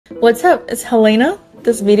What's up? It's Helena.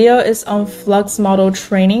 This video is on FLUX model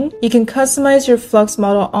training. You can customize your FLUX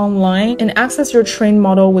model online and access your trained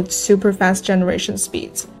model with super fast generation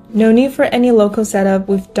speeds. No need for any local setup,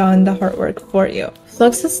 we've done the hard work for you.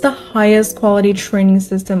 FLUX is the highest quality training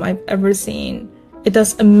system I've ever seen. It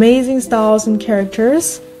does amazing styles and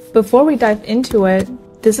characters. Before we dive into it,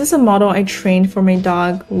 this is a model I trained for my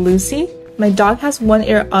dog, Lucy. My dog has one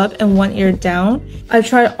ear up and one ear down. I've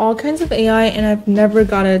tried all kinds of AI and I've never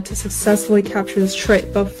got it to successfully capture this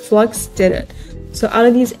trait, but FLUX did it. So out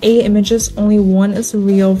of these 8 images, only one is a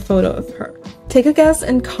real photo of her. Take a guess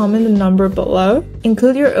and comment the number below.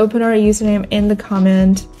 Include your OpenAI username in the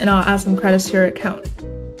comment and I'll add some credits to your account.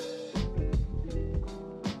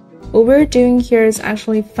 What we're doing here is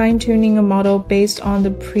actually fine-tuning a model based on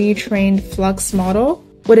the pre-trained FLUX model.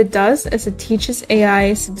 What it does is it teaches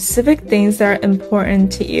AI specific things that are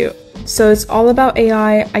important to you. So it's all about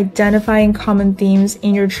AI identifying common themes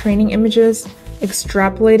in your training images,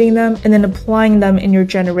 extrapolating them, and then applying them in your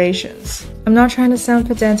generations. I'm not trying to sound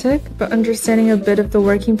pedantic, but understanding a bit of the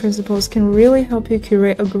working principles can really help you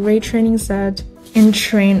curate a great training set and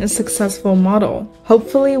train a successful model.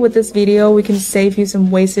 Hopefully with this video, we can save you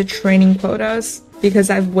some wasted training quotas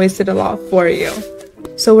because I've wasted a lot for you.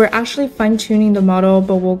 So we're actually fine-tuning the model,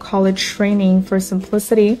 but we'll call it training for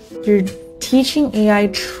simplicity. You're teaching AI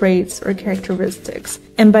traits or characteristics.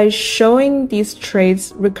 And by showing these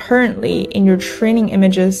traits recurrently in your training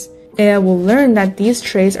images, AI will learn that these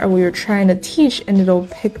traits are what you're trying to teach and it'll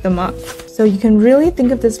pick them up. So you can really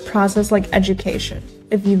think of this process like education.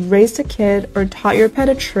 If you've raised a kid or taught your pet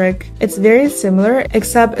a trick, it's very similar,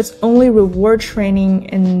 except it's only reward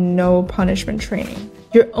training and no punishment training.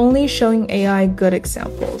 You're only showing AI good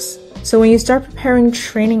examples. So when you start preparing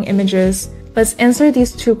training images, let's answer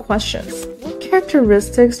these 2 questions. What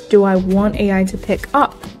characteristics do I want AI to pick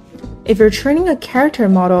up? If you're training a character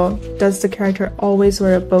model, does the character always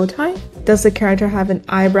wear a bow tie? Does the character have an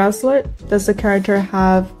eyebrow slit? Does the character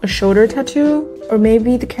have a shoulder tattoo? Or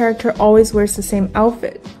maybe the character always wears the same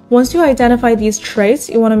outfit. Once you identify these traits,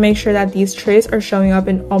 you want to make sure that these traits are showing up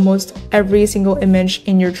in almost every single image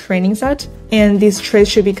in your training set, and these traits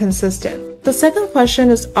should be consistent. The second question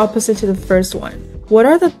is opposite to the first one. What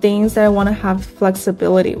are the things that I want to have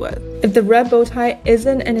flexibility with? If the red bow tie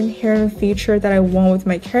isn't an inherent feature that I want with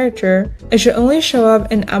my character, it should only show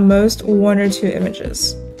up in at most 1 or 2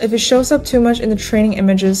 images. If it shows up too much in the training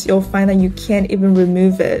images, you'll find that you can't even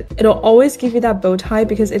remove it. It'll always give you that bow tie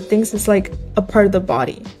because it thinks it's like a part of the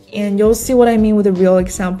body. And you'll see what I mean with a real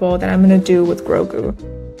example that I'm gonna do with Grogu.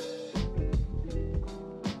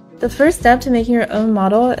 The first step to making your own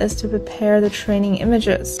model is to prepare the training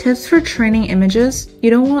images. Tips for training images: you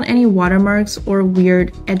don't want any watermarks or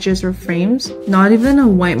weird edges or frames, not even a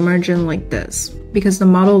white margin like this, because the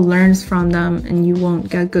model learns from them and you won't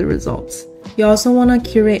get good results. You also want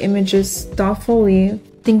to curate images thoughtfully.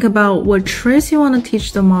 Think about what traits you want to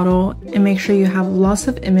teach the model and make sure you have lots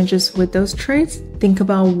of images with those traits. Think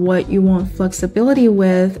about what you want flexibility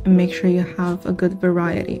with and make sure you have a good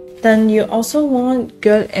variety. Then you also want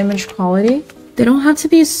good image quality. They don't have to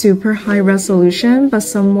be super high resolution, but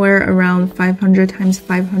somewhere around 500 times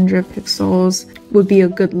 500 pixels would be a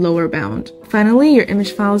good lower bound. Finally, your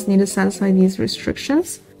image files need to satisfy these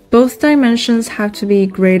restrictions. Both dimensions have to be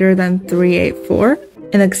greater than 384,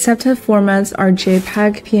 and accepted formats are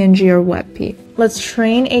JPEG, PNG, or WebP. Let's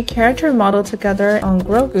train a character model together on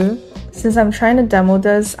Grogu. Since I'm trying to demo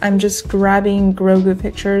this, I'm just grabbing Grogu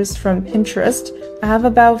pictures from Pinterest. I have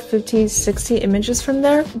about 50-60 images from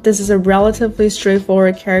there. This is a relatively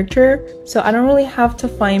straightforward character, so I don't really have to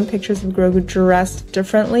find pictures of Grogu dressed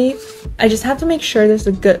differently. I just have to make sure there's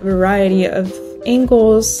a good variety of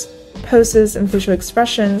angles, poses, and facial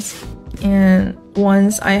expressions. And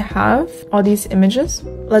once I have all these images,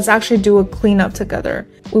 let's actually do a cleanup together.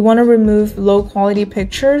 We want to remove low quality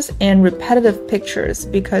pictures and repetitive pictures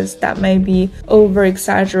because that may be over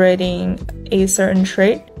exaggerating a certain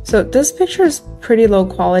trait. So this picture is pretty low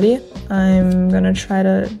quality. I'm gonna try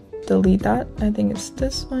to delete that. I think it's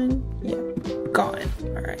this one. Yeah, gone.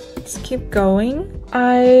 All right, let's keep going.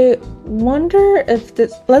 I wonder if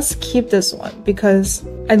let's keep this one because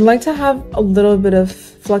I'd like to have a little bit of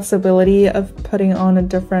flexibility of putting on a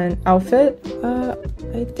different outfit.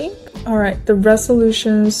 I think. All right, the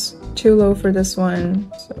resolution's too low for this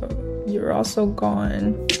one, so you're also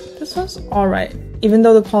gone. This one's all right. Even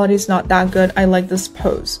though the quality is not that good, I like this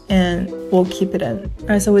pose and we'll keep it in. All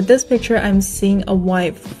right, so with this picture, I'm seeing a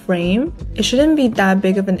white frame. It shouldn't be that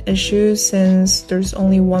big of an issue since there's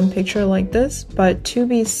only one picture like this, but to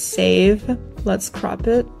be safe, let's crop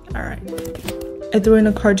it. All right. I threw in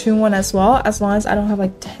a cartoon one as well. As long as I don't have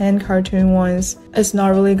like 10 cartoon ones, it's not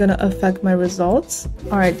really gonna affect my results.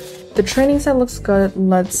 All right, the training set looks good.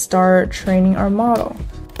 Let's start training our model.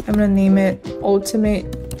 I'm gonna name it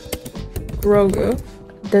Ultimate Grogu.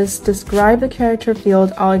 This describe the character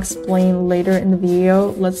field I'll explain later in the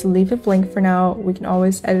video. Let's leave it blank for now. We can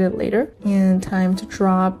always edit it later. And time to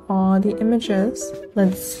drop all the images.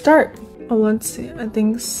 Let's start. Oh, let's see. I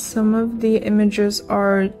think some of the images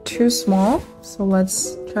are too small. So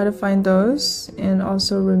let's try to find those and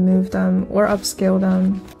also remove them or upscale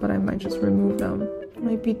them. But I might just remove them.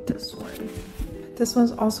 Might be this one. This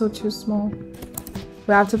one's also too small.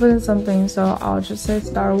 We have to put in something, so I'll just say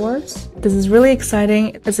Star Wars. This is really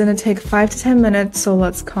exciting. It's gonna take 5 to 10 minutes, so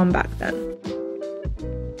let's come back then.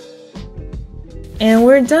 And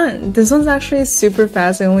we're done. This one's actually super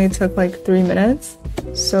fast. It only took like 3 minutes.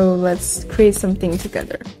 So let's create something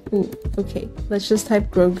together. Ooh, okay. Let's just type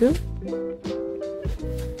Grogu.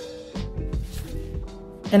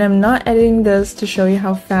 And I'm not editing this to show you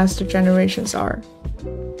how fast the generations are.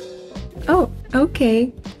 Oh,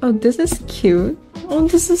 okay. Oh, this is cute. Oh,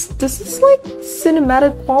 this is like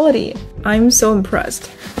cinematic quality. I'm so impressed.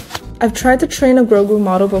 I've tried to train a Grogu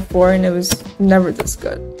model before and it was never this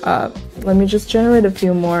good. Let me just generate a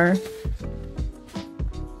few more.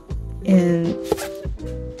 And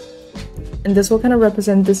this will kind of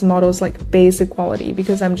represent this model's like basic quality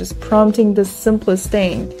because I'm just prompting the simplest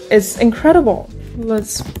thing. It's incredible.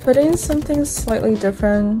 Let's put in something slightly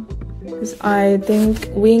different because I think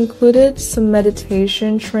we included some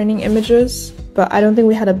meditation training images, but I don't think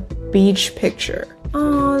we had a beach picture.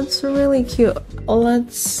 Oh, it's really cute.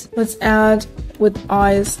 Let's add with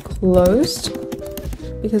eyes closed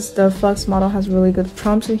because the FLUX model has really good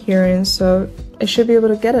prompt adherence, so it should be able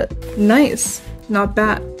to get it. Nice, not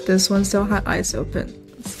bad. This one still had eyes open.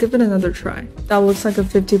 Let's give it another try. That looks like a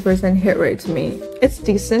 50% hit rate to me. It's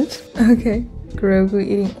decent. Okay, Grogu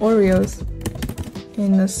eating Oreos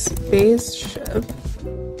in a spaceship.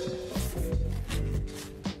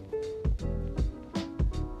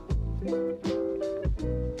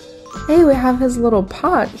 Hey, we have his little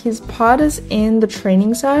pod. His pod is in the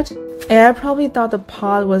training set. And I probably thought the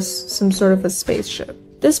pod was some sort of a spaceship.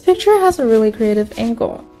 This picture has a really creative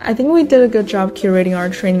angle. I think we did a good job curating our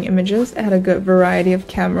training images. It had a good variety of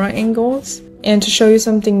camera angles. And to show you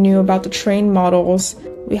something new about the trained models,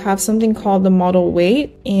 we have something called the model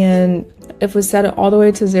weight. And if we set it all the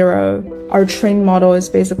way to 0, our trained model is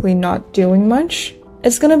basically not doing much.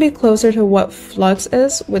 It's gonna be closer to what FLUX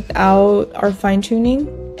is without our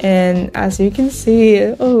fine-tuning. And as you can see,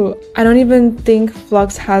 oh, I don't even think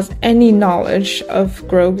FLUX has any knowledge of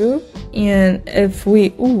Grogu. And if we,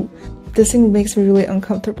 ooh, this thing makes me really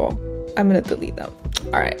uncomfortable. I'm gonna delete them.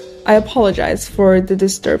 All right, I apologize for the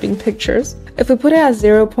disturbing pictures. If we put it at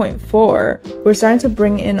 0.4, we're starting to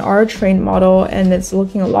bring in our trained model and it's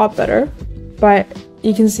looking a lot better. But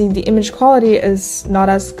you can see the image quality is not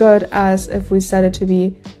as good as if we set it to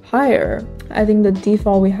be higher. I think the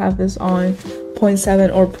default we have is on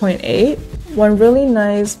 0.7 or 0.8. One really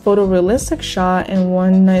nice photorealistic shot and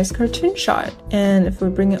one nice cartoon shot. And if we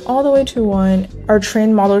bring it all the way to 1, our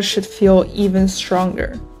trained model should feel even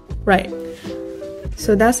stronger. Right.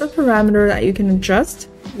 So that's a parameter that you can adjust.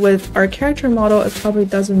 With our character model, it probably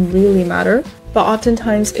doesn't really matter. But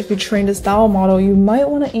oftentimes, if you train the style model, you might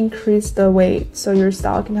want to increase the weight so your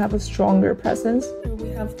style can have a stronger presence. We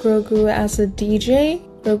have Grogu as a DJ,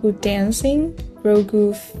 Grogu dancing,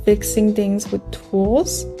 Grogu fixing things with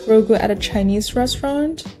tools, Grogu at a Chinese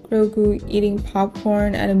restaurant, Grogu eating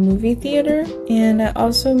popcorn at a movie theater, and I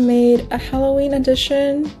also made a Halloween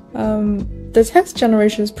edition. The text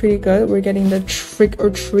generation is pretty good. We're getting the trick or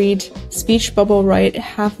treat speech bubble right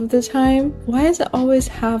half of the time. Why is it always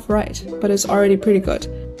half right? But it's already pretty good.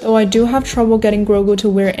 Though I do have trouble getting Grogu to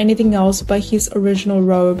wear anything else but his original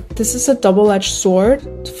robe. This is a double-edged sword.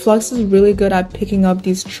 FLUX is really good at picking up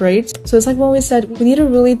these traits. So it's like when we said, we need to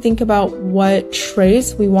really think about what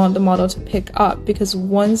traits we want the model to pick up, because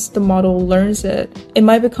once the model learns it, it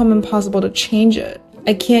might become impossible to change it.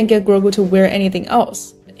 I can't get Grogu to wear anything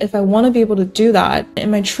else. If I want to be able to do that, in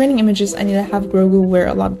my training images, I need to have Grogu wear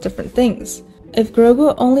a lot of different things. If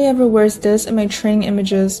Grogu only ever wears this in my training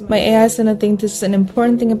images, my AI is gonna think this is an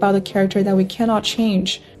important thing about the character that we cannot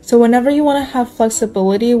change. So whenever you want to have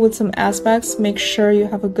flexibility with some aspects, make sure you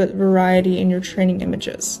have a good variety in your training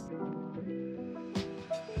images.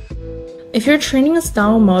 If you're training a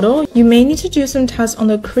style model, you may need to do some tests on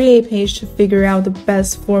the create page to figure out the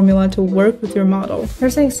best formula to work with your model.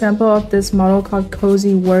 Here's an example of this model called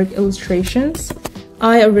Cozy Work Illustrations.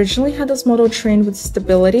 I originally had this model trained with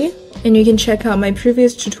stability, and you can check out my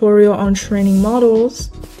previous tutorial on training models.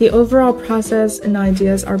 The overall process and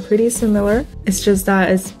ideas are pretty similar. It's just that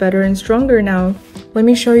it's better and stronger now. Let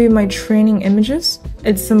me show you my training images.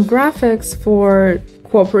 It's some graphics for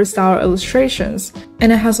corporate style illustrations,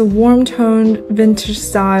 and it has a warm toned vintage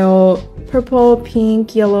style purple,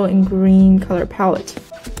 pink, yellow, and green color palette.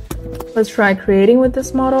 Let's try creating with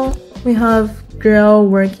this model. We have girl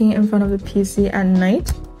working in front of the PC at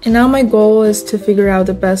night. And now my goal is to figure out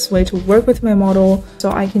the best way to work with my model so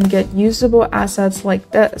I can get usable assets like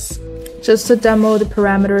this. Just to demo the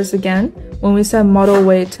parameters again, when we set model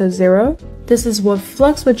weight to 0, this is what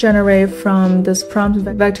Flux would generate from this prompt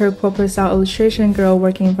vector corporate style illustration girl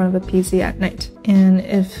working in front of a PC at night. And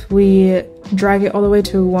if we drag it all the way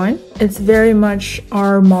to 1, it's very much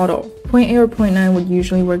our model. 0.8 or 0.9 would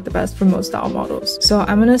usually work the best for most style models. So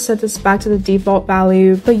I'm gonna set this back to the default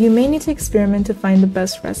value, but you may need to experiment to find the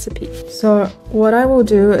best recipe. So what I will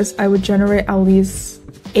do is I would generate at least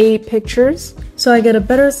 8 pictures so I get a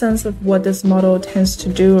better sense of what this model tends to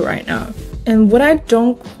do right now. And what I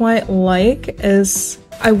don't quite like is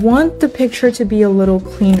I want the picture to be a little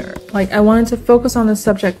cleaner. Like I wanted to focus on the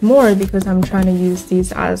subject more because I'm trying to use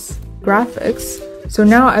these as graphics. So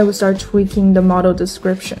now I would start tweaking the model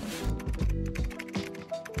description.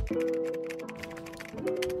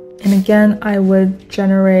 And again, I would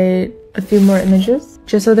generate a few more images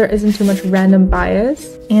just so there isn't too much random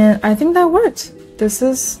bias. And I think that worked. This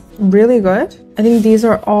is really good. I think these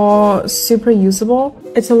are all super usable.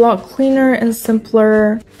 It's a lot cleaner and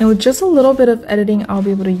simpler. And with just a little bit of editing, I'll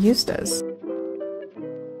be able to use this.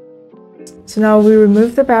 So now we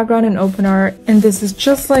remove the background in OpenArt, and this is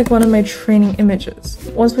just like one of my training images.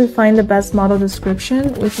 Once we find the best model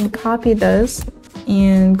description, we can copy this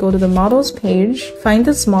and go to the models page, find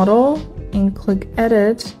this model and click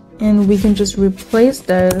edit, and we can just replace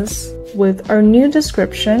this with our new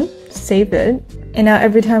description, save it, and now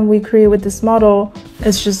every time we create with this model,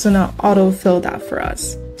 it's just gonna autofill that for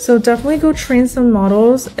us. So definitely go train some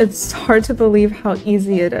models. It's hard to believe how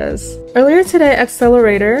easy it is. Earlier today,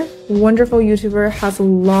 Accelerator, wonderful YouTuber, has a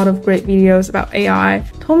lot of great videos about AI,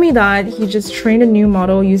 told me that he just trained a new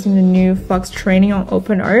model using the new Flux training on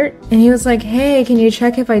OpenArt. And he was like, hey, can you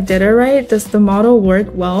check if I did it right? Does the model work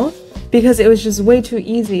well? Because it was just way too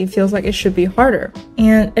easy. It feels like it should be harder.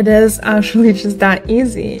 And it is actually just that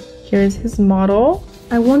easy. Here's his model.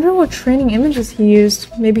 I wonder what training images he used.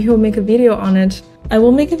 Maybe he'll make a video on it. I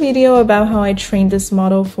will make a video about how I trained this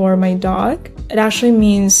model for my dog. It actually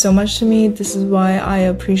means so much to me. This is why I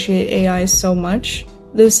appreciate AI so much.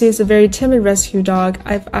 Lucy is a very timid rescue dog.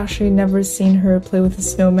 I've actually never seen her play with a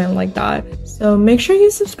snowman like that. So make sure you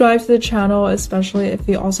subscribe to the channel, especially if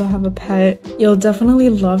you also have a pet. You'll definitely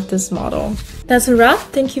love this model. That's a wrap.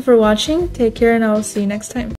 Thank you for watching. Take care and I will see you next time.